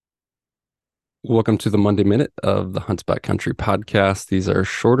Welcome to the Monday Minute of the Hunts Backcountry podcast. These are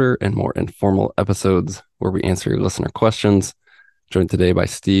shorter and more informal episodes where we answer your listener questions. Joined today by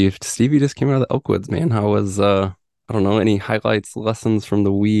Steve. Steve, you just came out of the Elkwoods, man. How was, I don't know, any highlights, lessons from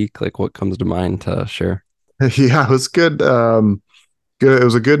the week? Like what comes to mind to share? Yeah, it was good. Good. It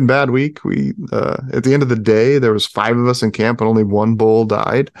was a good and bad week. We at the end of the day, there was five of us in camp, and only one bull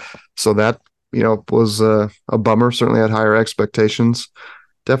died. So that was a bummer. Certainly had higher expectations.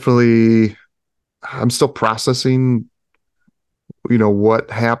 Definitely, I'm still processing. What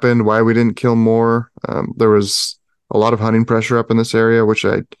happened, why we didn't kill more. There was a lot of hunting pressure up in this area, which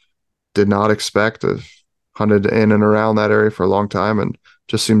I did not expect. I've hunted in and around that area for a long time, and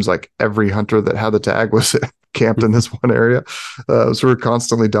just seems like every hunter that had the tag was camped in this one area. So we were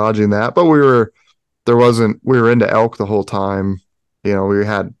constantly dodging that, but we were into elk the whole time. We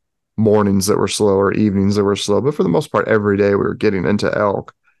had mornings that were slow or evenings that were slow, but for the most part, every day we were getting into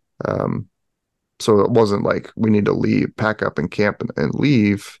elk. Um, so it wasn't like we need to leave, pack up and camp and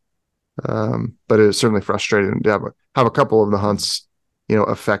leave. But it was certainly frustrating to have a couple of the hunts,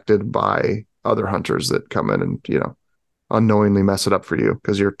 affected by other hunters that come in and, unknowingly mess it up for you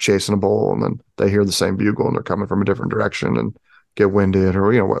because you're chasing a bull and then they hear the same bugle and they're coming from a different direction and get winded or,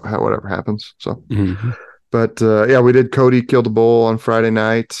 whatever happens. So, Mhm. but yeah, we did. Cody killed a bull on Friday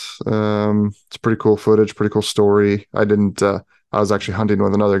night. It's pretty cool footage, pretty cool story. I was actually hunting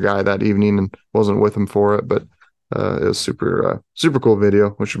with another guy that evening and wasn't with him for it, but it was super cool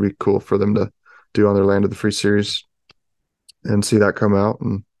video, which would be cool for them to do on their Land of the Free series and see that come out.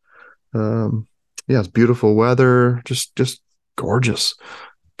 And um, yeah, it's beautiful weather, just gorgeous,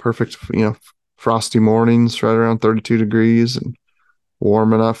 perfect. Frosty mornings, right around 32 degrees, and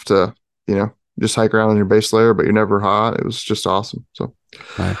warm enough to just hike around in your base layer, but you're never hot. It was just awesome. So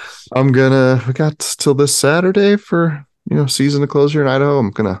Nice. we got till this Saturday for season to close here in Idaho.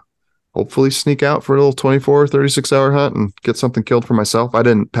 I'm gonna hopefully sneak out for a little 24, 36 hour hunt and get something killed for myself. I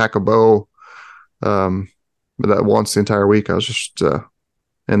didn't pack a bow um, that once the entire week. I was just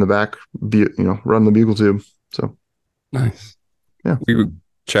in the back, run the bugle tube. So Nice. yeah, We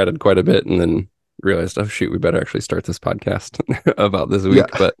chatted quite a bit and then realized, oh, shoot, we better actually start this podcast about this yeah, week.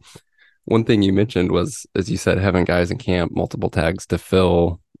 But one thing you mentioned was, as you said, having guys in camp, multiple tags to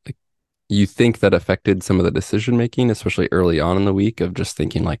fill. Like, you think that affected some of the decision making, especially early on in the week, of just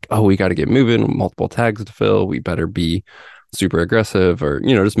thinking like, oh, we got to get moving, multiple tags to fill. We better be super aggressive, or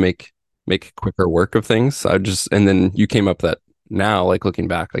just make quicker work of things. And then you came up that now, like looking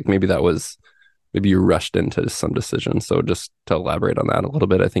back, like maybe you rushed into some decisions. So just to elaborate on that a little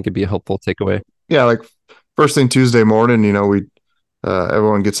bit, I think it'd be a helpful takeaway. yeah. Like first thing Tuesday morning, we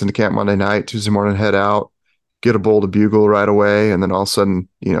everyone gets into camp Monday night. Tuesday morning, head out, get a bull to bugle right away, and then all of a sudden,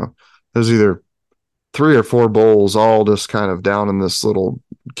 there's either three or four bulls all just kind of down in this little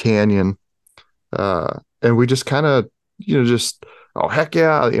canyon. And we just kind of, just, oh, heck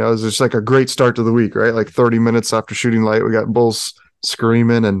yeah. It was just like a great start to the week, right? Like 30 minutes after shooting light, we got bulls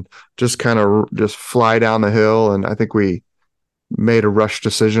screaming and just kind of just fly down the hill. And I think we made a rush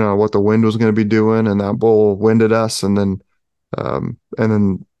decision on what the wind was going to be doing. And that bull winded us. And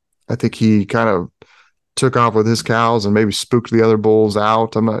then I think he kind of took off with his cows and maybe spooked the other bulls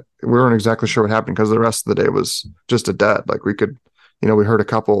out. We weren't exactly sure what happened because the rest of the day was just a dead. Like we could, we heard a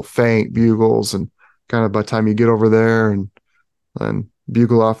couple faint bugles and kind of by the time you get over there and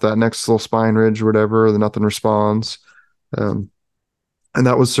bugle off that next little spine ridge or whatever, then nothing responds. Um, and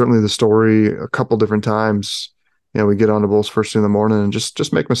that was certainly the story a couple different times. We get on the bulls first thing in the morning and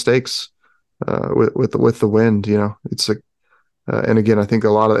just make mistakes with the wind. It's like and again, I think a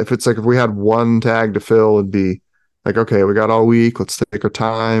lot of if we had one tag to fill, it'd be like, okay, we got all week. Let's take our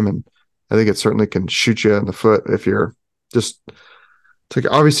time. And I think it certainly can shoot you in the foot if you're just it's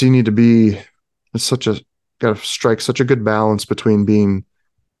like obviously you need to be it's such a got to strike such a good balance between being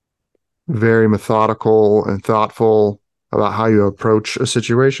very methodical and thoughtful about how you approach a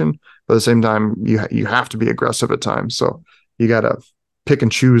situation, but at the same time you have to be aggressive at times. So you got to pick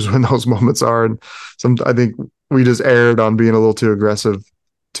and choose when those moments are. And I think we just erred on being a little too aggressive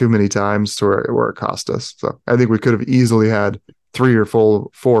too many times to where it cost us. So I think we could have easily had three or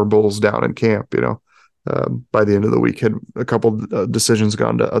four bulls down in camp. By the end of the week, had a couple decisions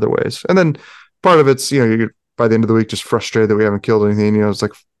gone to other ways, and then part of it's you by the end of the week just frustrated that we haven't killed anything. It's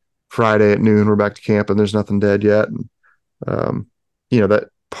like Friday at noon, we're back to camp and there's nothing dead yet. And um, that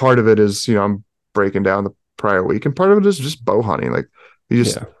part of it is I'm breaking down the prior week, and part of it is just bow hunting. Like you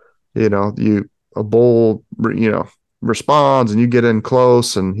just Yeah. you a bull responds and you get in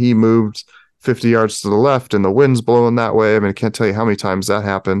close and he moved 50 yards to the left and the wind's blowing that way. I mean, I can't tell you how many times that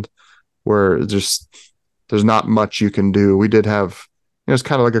happened where just there's not much you can do. We did have it's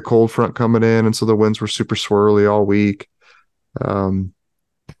kind of like a cold front coming in, and so the winds were super swirly all week. Um,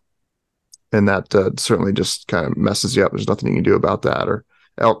 and that certainly just kind of messes you up. There's nothing you can do about that. Or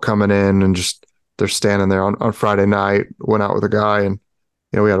elk coming in and just they're standing there on Friday night. Went out with a guy, and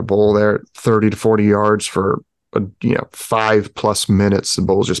we had a bull there at 30 to 40 yards for 5+ minutes. The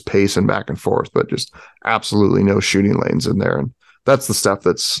bull's just pacing back and forth, but just absolutely no shooting lanes in there. And that's the stuff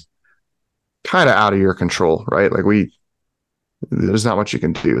that's kind of out of your control, right? Like there's not much you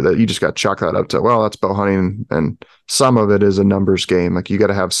can do. That you just got to chalk that up to, well, that's bow hunting, and some of it is a numbers game. Like you got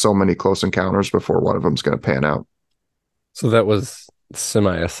to have so many close encounters before one of them's going to pan out. So that was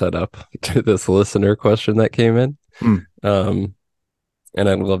semi a setup to this listener question that came in. Mm. And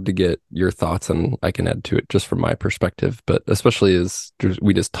I'd love to get your thoughts, and I can add to it just from my perspective, but especially as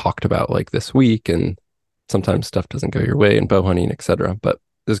we just talked about like this week, and sometimes stuff doesn't go your way in bow hunting, etc. But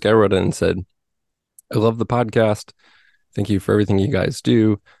this guy wrote in and said, I love the podcast. Thank you for everything you guys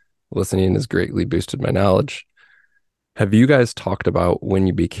do. Listening has greatly boosted my knowledge. Have you guys talked about when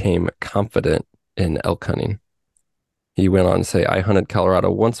you became confident in elk hunting? He went on to say, I hunted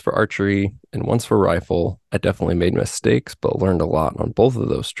Colorado once for archery and once for rifle. I definitely made mistakes, but learned a lot on both of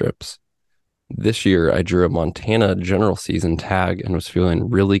those trips. This year, I drew a Montana general season tag and was feeling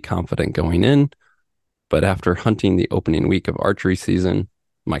really confident going in. But after hunting the opening week of archery season,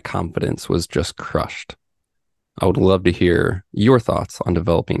 my confidence was just crushed. I would love to hear your thoughts on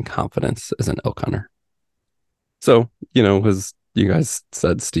developing confidence as an elk hunter. So, as you guys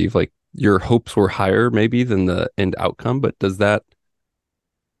said, Steve, like your hopes were higher maybe than the end outcome, but does that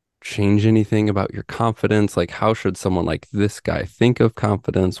change anything about your confidence? Like, how should someone like this guy think of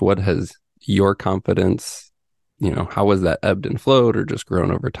confidence? What has your confidence, how was that ebbed and flowed or just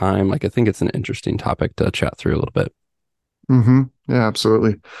grown over time? Like, I think it's an interesting topic to chat through a little bit. Mm-hmm. Yeah,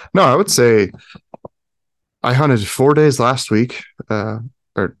 absolutely. No, I would say I hunted 4 days last week,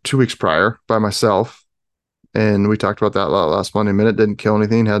 or 2 weeks prior by myself. And we talked about that last Monday minute. Didn't kill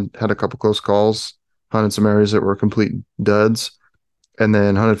anything. Had a couple close calls. Hunted some areas that were complete duds. And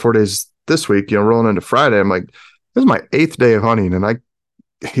then hunted 4 days this week, rolling into Friday. I'm like, this is my 8th day of hunting. And I,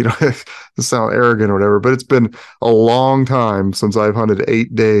 to sound arrogant or whatever, but it's been a long time since I've hunted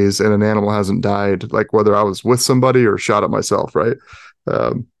 8 days and an animal hasn't died, like whether I was with somebody or shot at myself, right?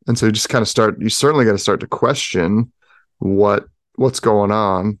 And so you just kind of you certainly got to start to question what's going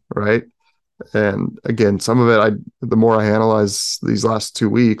on, right? And again, some of it, the more I analyze these last 2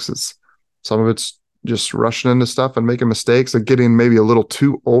 weeks, some of it's just rushing into stuff and making mistakes, like getting maybe a little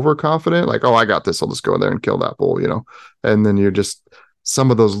too overconfident, like, oh, I got this, I'll just go in there and kill that bull, and then you're just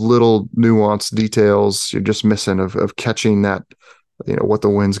some of those little nuanced details you're just missing of catching that, what the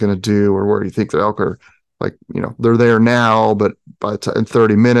wind's going to do or where you think the elk are, like, they're there now, but in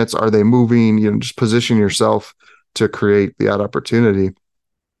 30 minutes, are they moving? Just position yourself to create the opportunity.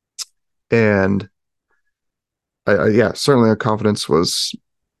 And yeah, certainly our confidence was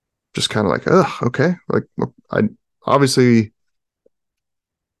just kind of like, oh, okay. Like I obviously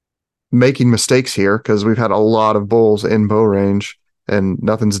making mistakes here because we've had a lot of bulls in bow range and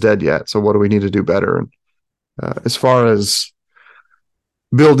nothing's dead yet. So what do we need to do better? And as far as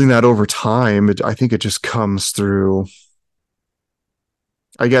building that over time, I think it just comes through,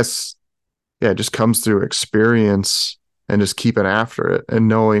 I guess, yeah, it just comes through experience and just keeping after it and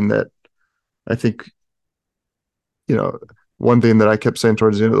knowing that I think, one thing that I kept saying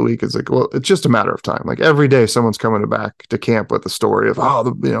towards the end of the week is like, well, it's just a matter of time. Like every day someone's coming back to camp with the story of, oh,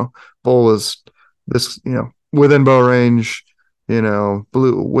 the, bull is this, within bow range,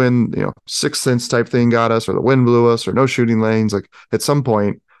 blew wind, sixth sense type thing got us, or the wind blew us, or no shooting lanes. Like at some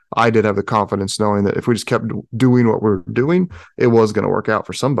point I did have the confidence knowing that if we just kept doing what we're doing, it was going to work out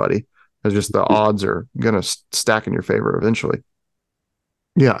for somebody. It's just the odds are going to stack in your favor eventually.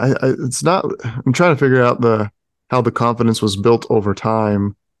 Yeah, it's not. I'm trying to figure out how the confidence was built over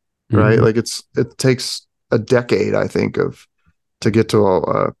time, right? Mm-hmm. Like it takes a decade, I think, to get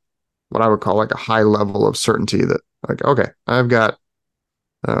to what I would call like a high level of certainty that, like, okay, I've got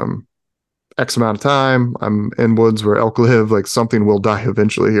X amount of time. I'm in woods where elk live. Like something will die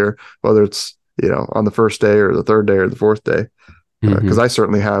eventually here, whether it's on the first day or the third day or the fourth day. Because I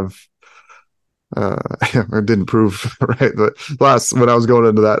certainly have. It didn't prove right, but when I was going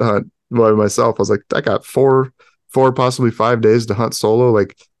into that hunt by myself, I was like, I got four, possibly 5 days to hunt solo.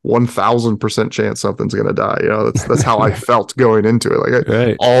 Like 1,000% chance something's gonna die. That's how I felt going into it. Like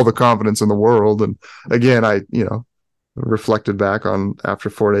Right. all the confidence in the world. And again, I reflected back on after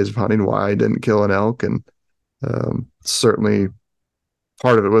 4 days of hunting why I didn't kill an elk, and certainly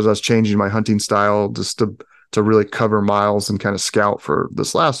part of it was us changing my hunting style just to really cover miles and kind of scout for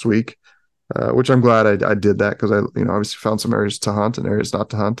this last week. which I'm glad I did that because I, obviously found some areas to hunt and areas not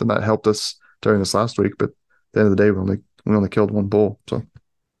to hunt, and that helped us during this last week. But at the end of the day, we only killed one bull. So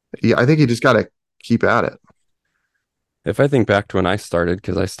yeah, I think you just got to keep at it. If I think back to when I started,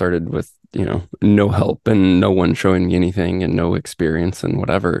 because I started with, no help and no one showing me anything and no experience and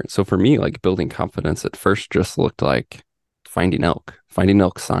whatever. So for me, like building confidence at first just looked like finding elk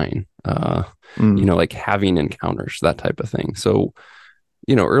sign, Mm, like having encounters, that type of thing. So,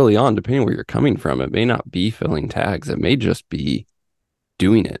 early on, depending where you're coming from, it may not be filling tags. It may just be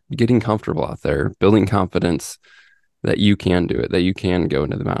doing it, getting comfortable out there, building confidence that you can do it, that you can go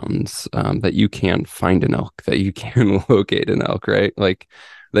into the mountains, that you can find an elk, that you can locate an elk, right? Like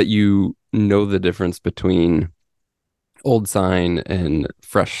that you know the difference between old sign and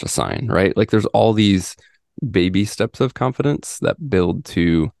fresh sign, right? Like there's all these baby steps of confidence that build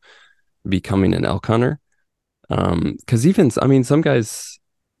to becoming an elk hunter. Because even, I mean, some guys,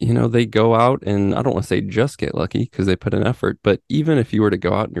 they go out and I don't want to say just get lucky because they put an effort, but even if you were to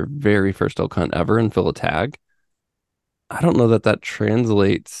go out in your very first elk hunt ever and fill a tag, I don't know that that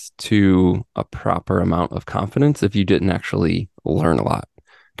translates to a proper amount of confidence if you didn't actually learn a lot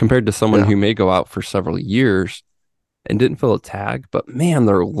compared to someone yeah. who may go out for several years and didn't fill a tag, but man,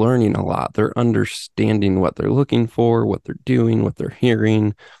 they're learning a lot. They're understanding what they're looking for, what they're doing, what they're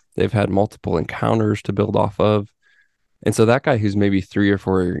hearing. They've had multiple encounters to build off of. And so that guy who's maybe 3 or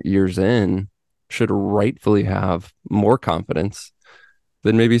 4 years in should rightfully have more confidence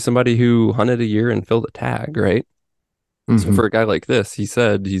than maybe somebody who hunted a year and filled a tag, right? So Hmm. for a guy like this, he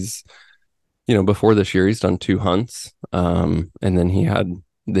said he's, before this year, he's done 2 hunts. And then he had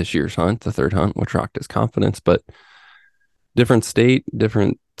this year's hunt, the third hunt, which rocked his confidence, but different state,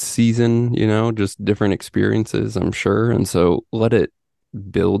 different season, just different experiences, I'm sure. And so let it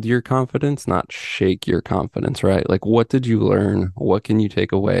build your confidence, not shake your confidence, right? Like, what did you learn? What can you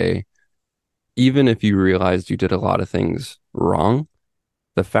take away? Even if you realized you did a lot of things wrong,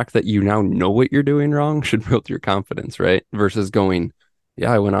 the fact that you now know what you're doing wrong should build your confidence, right? Versus going,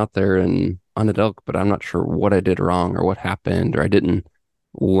 yeah, I went out there and on an elk, but I'm not sure what I did wrong or what happened, or I didn't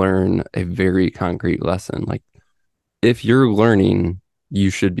learn a very concrete lesson. Like, if you're learning, you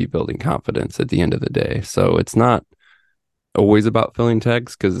should be building confidence at the end of the day. So it's not always about filling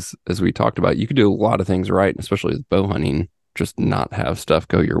tags because, as we talked about, you could do a lot of things right, especially with bow hunting, just not have stuff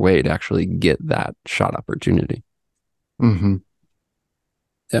go your way to actually get that shot opportunity. Hmm.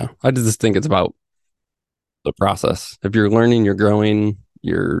 Yeah, I just think it's about the process. If you're learning, you're growing,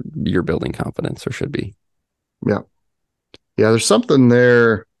 you're building confidence or should be. Yeah. Yeah. There's something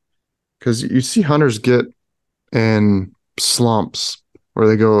there because you see hunters get in slumps where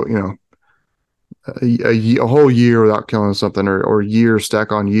they go, a whole year without killing something, or years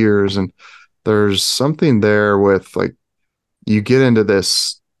stack on years. And there's something there with like you get into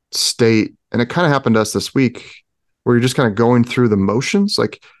this state, and it kind of happened to us this week where you're just kind of going through the motions.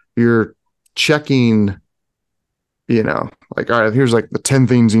 Like you're checking, like, all right, here's like the 10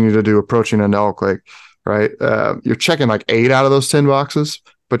 things you need to do approaching an elk. Like, right. You're checking like 8 out of those 10 boxes,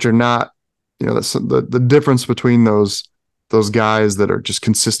 but you're not, that's the difference between those guys that are just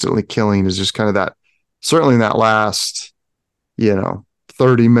consistently killing is just kind of that, certainly in that last,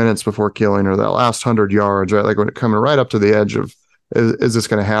 30 minutes before killing or that last 100 yards, right? Like when it coming right up to the edge of, is this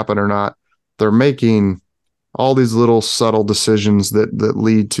going to happen or not? They're making all these little subtle decisions that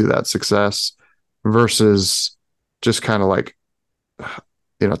lead to that success versus just kind of like,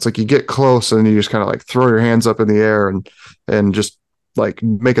 it's like you get close and you just kind of like throw your hands up in the air and just like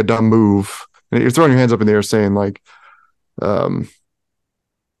make a dumb move. And you're throwing your hands up in the air saying like, um,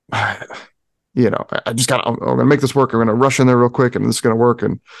 I just got, I'm going to make this work. I'm going to rush in there real quick and this is going to work.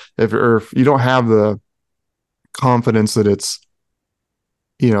 And if you don't have the confidence that it's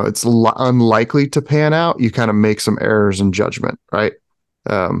unlikely to pan out, you kind of make some errors in judgment. Right.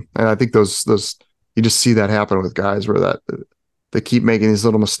 And I think those, you just see that happen with guys where that they keep making these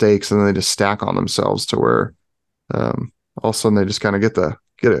little mistakes and then they just stack on themselves to where, all of a sudden they just kind of get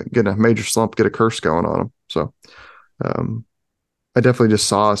a major slump, get a curse going on them. So, um, I definitely just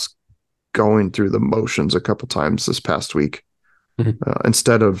saw us going through the motions a couple times this past week, Mhm.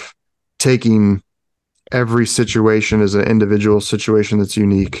 instead of taking every situation as an individual situation that's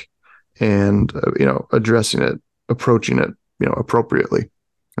unique and addressing it, approaching it appropriately,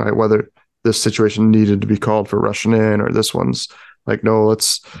 right? Whether this situation needed to be called for rushing in or this one's like, no,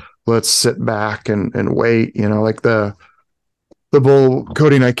 let's sit back and wait, like the bull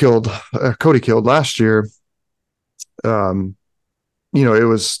Cody killed last year. um it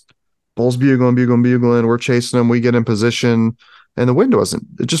was bulls bugling. We're chasing them. We get in position, and the wind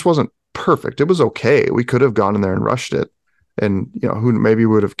it just wasn't perfect. It was okay. We could have gone in there and rushed it. and who maybe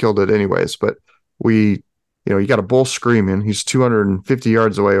would have killed it anyways. But we, you got a bull screaming. He's 250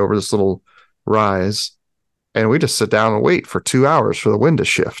 yards away over this little rise, and we just sit down and wait for 2 hours for the wind to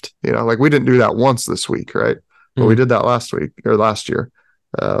shift. Like we didn't do that once this week, right? But we did that last week or last year.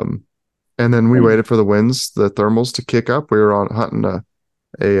 And then we waited for the winds, the thermals to kick up. We were on hunting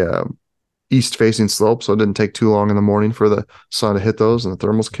a east facing slope, so it didn't take too long in the morning for the sun to hit those, and the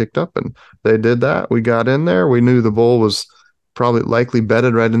thermals kicked up, and they did that. We got in there. We knew the bull was probably likely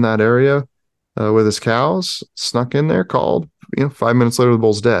bedded right in that area with his cows. Snuck in there, called. 5 minutes later, the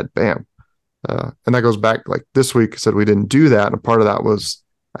bull's dead. Bam. And that goes back, like this week said we didn't do that. And part of that was,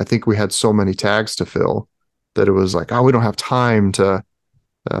 I think we had so many tags to fill that it was like, oh, we don't have time to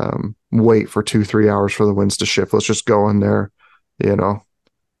wait for 2-3 hours for the winds to shift. Let's just go in there,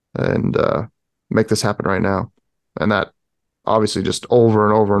 and make this happen right now. And that obviously just over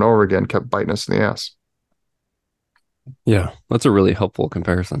and over and over again kept biting us in the ass. Yeah, that's a really helpful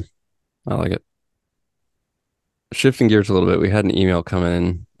comparison. I like it. Shifting gears a little bit, we had an email come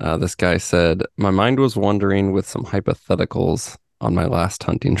in. This guy said, my mind was wandering with some hypotheticals on my last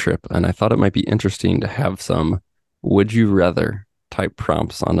hunting trip, and I thought it might be interesting to have some would you rather type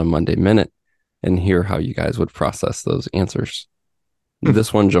prompts on a Monday Minute and hear how you guys would process those answers.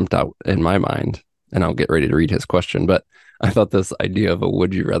 This one jumped out in my mind, and I'll get ready to read his question, but I thought this idea of a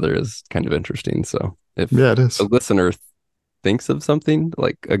would you rather is kind of interesting. So if it is. a listener thinks of something,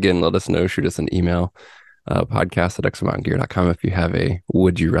 like, again, let us know, shoot us an email, podcast@exomountaingear.com if you have a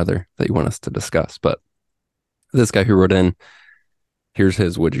would you rather that you want us to discuss. But this guy who wrote in, here's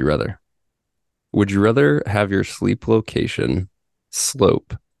his would you rather. Would you rather have your sleep location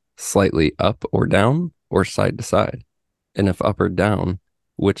slope slightly up or down or side to side? And if up or down,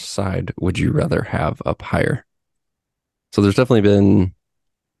 which side would you rather have up higher? So there's definitely been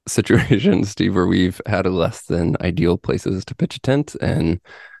situations, Steve, where we've had less than ideal places to pitch a tent, and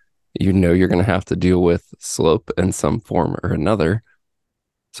you're going to have to deal with slope in some form or another.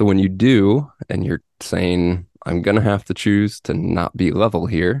 So when you do, and you're saying, I'm going to have to choose to not be level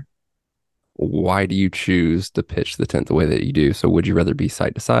here, why do you choose to pitch the tent the way that you do? So would you rather be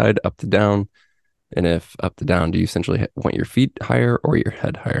side to side, up to down? And if up to down, do you essentially want your feet higher or your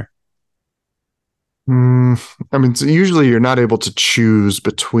head higher? I mean, so usually you're not able to choose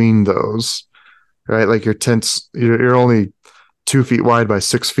between those, right? Like your tents, you're only 2 feet wide by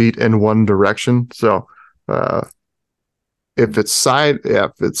 6 feet in one direction. So if it's side,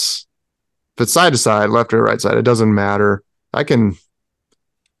 if it's side to side, left or right side, it doesn't matter. I can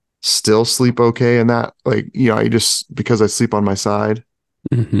still sleep okay in that. Like, I just, because I sleep on my side.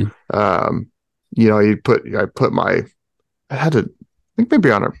 Mm-hmm. I had to, I think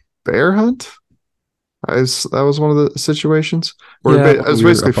maybe on a bear hunt. That was one of the situations where I was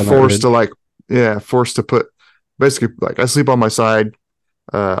basically forced to put, basically, like, I sleep on my side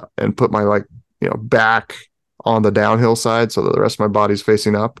and put my back on the downhill side so that the rest of my body's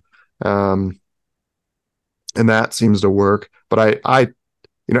facing up. And that seems to work. But I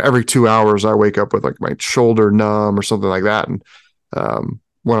every 2 hours I wake up with like my shoulder numb or something like that. And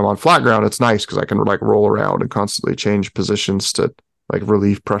when I'm on flat ground, it's nice because I can like roll around and constantly change positions to like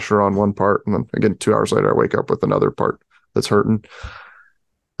relieve pressure on one part. And then again, 2 hours later, I wake up with another part that's hurting.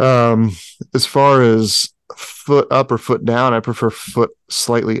 As far as foot up or foot down, I prefer foot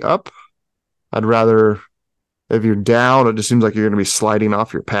slightly up. I'd rather, if you're down, it just seems like you're going to be sliding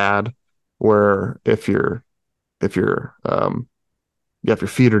off your pad. Where if your feet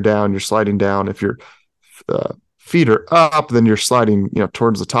are down, you're sliding down. If your feet are up, then you're sliding,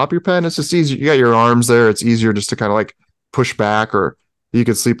 towards the top of your pad. And it's just easier. You got your arms there. It's easier just to kind of like push back, or you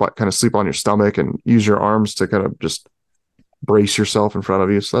could sleep on your stomach and use your arms to kind of just brace yourself in front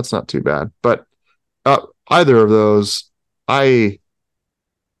of you. So that's not too bad. But either of those, it's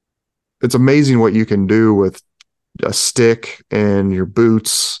amazing what you can do with a stick and your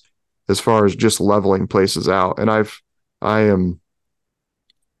boots as far as just leveling places out. And I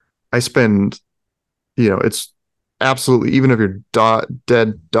spend, it's absolutely, even if you're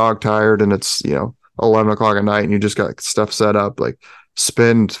dead dog tired and it's, 11 o'clock at night and you just got stuff set up, like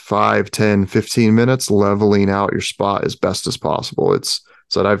spend 5, 10, 15 minutes leveling out your spot as best as possible. It's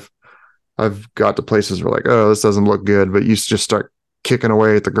so that I've got to places where like, oh, this doesn't look good, but you just start kicking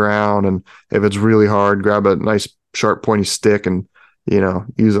away at the ground. And if it's really hard, grab a nice sharp pointy stick and,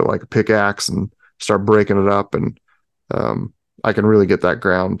 use it like a pickaxe and start breaking it up. And I can really get that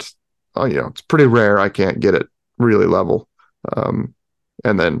ground. It's pretty rare I can't get it really level.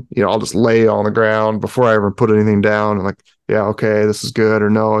 And then, I'll just lay on the ground before I ever put anything down. And like, yeah, okay, this is good.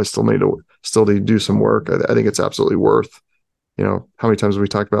 Or no, I still need to do some work. I think it's absolutely worth, how many times have we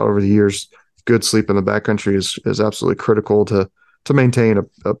talked about over the years, good sleep in the backcountry is absolutely critical to maintain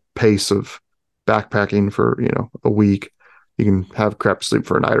a pace of backpacking for, a week. You can have crap sleep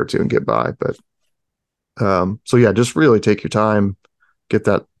for a night or two and get by, but so yeah, just really take your time, get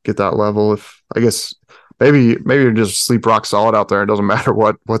that level. If I guess maybe you just sleep rock solid out there. It doesn't matter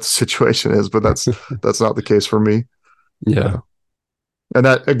what the situation is, but that's not the case for me. Yeah. And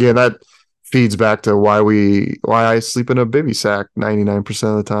that again, that feeds back to why I sleep in a bivy sack 99%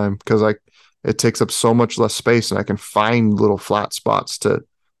 of the time, because it takes up so much less space and I can find little flat spots to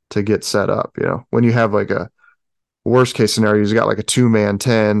get set up. When you have like a worst case scenario, you got like a 2-man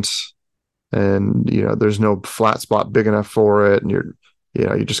tent and there's no flat spot big enough for it, and you're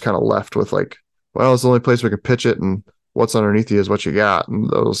just kind of left with like, well, it's the only place we can pitch it, and what's underneath you is what you got. And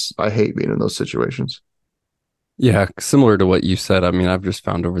those, I hate being in those situations. Yeah, similar to what you said. I mean, I've just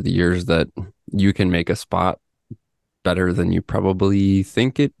found over the years that you can make a spot better than you probably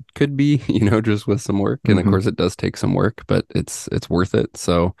think it could be, just with some work. And of Mm-hmm. course it does take some work, but it's worth it.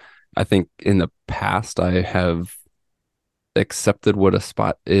 So I think in the past I have accepted what a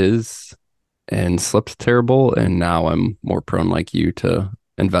spot is and slept terrible, and now I'm more prone like you to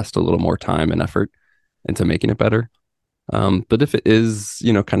invest a little more time and effort into making it better. But if it is,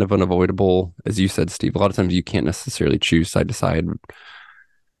 kind of unavoidable, as you said, Steve, a lot of times you can't necessarily choose side to side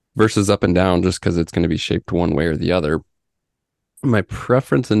versus up and down just because it's going to be shaped one way or the other. My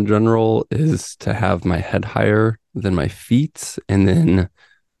preference in general is to have my head higher than my feet. And then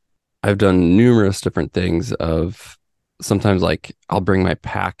I've done numerous different things of sometimes like I'll bring my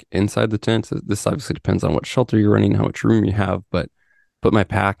pack inside the tent. So this obviously depends on what shelter you're running, how much room you have, but put my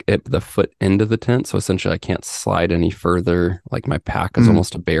pack at the foot end of the tent. So essentially I can't slide any further. Like my pack is Mm.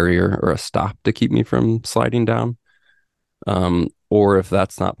 almost a barrier or a stop to keep me from sliding down. Or if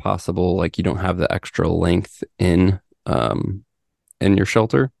that's not possible, like you don't have the extra length in your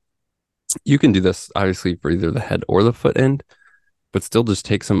shelter, you can do this obviously for either the head or the foot end, but still just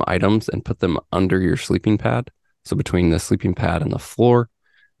take some items and put them under your sleeping pad. So between the sleeping pad and the floor.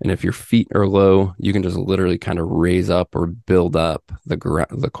 And if your feet are low, you can just literally kind of raise up or build up the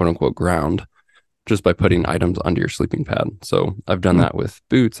quote unquote ground just by putting items under your sleeping pad. So I've done Mm. that with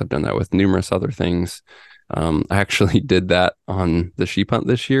boots. I've done that with numerous other things. I actually did that on the sheep hunt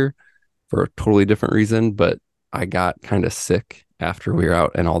this year for a totally different reason, but I got kind of sick after we were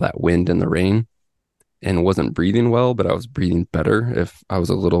out and all that wind and the rain and wasn't breathing well, but I was breathing better if I was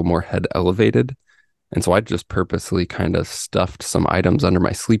a little more head elevated. And so I just purposely kind of stuffed some items under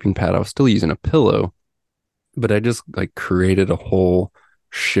my sleeping pad. I was still using a pillow, but I just like created a whole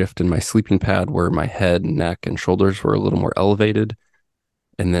shift in my sleeping pad where my head, neck, and shoulders were a little more elevated,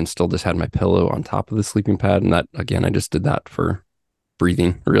 and then still just had my pillow on top of the sleeping pad. And that, again, I just did that for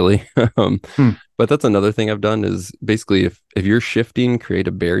breathing, really. Mm. But that's another thing I've done is basically if you're shifting, create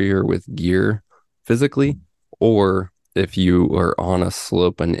a barrier with gear physically, or if you are on a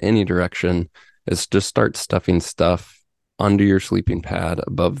slope in any direction, is just start stuffing stuff under your sleeping pad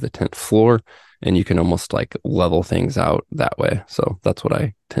above the tent floor, and you can almost like level things out that way. So that's what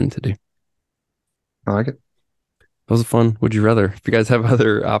I tend to do. I like it. That was fun. Would you rather? If you guys have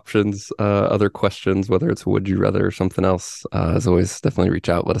other options, other questions, whether it's would you rather or something else, as always, definitely reach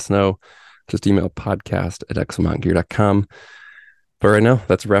out. Let us know. Just email podcast@exomountaingear.com. But right now,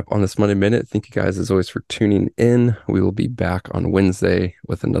 that's a wrap on this Monday Minute. Thank you guys, as always, for tuning in. We will be back on Wednesday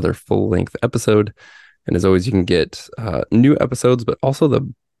with another full length episode. And as always, you can get new episodes, but also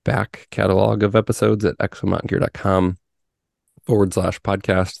the back catalog of episodes at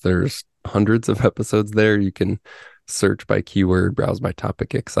exomountaingear.com/podcast. There's hundreds of episodes there. You can search by keyword, browse by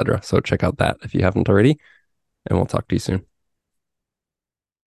topic, etc. So check out that if you haven't already. And we'll talk to you soon.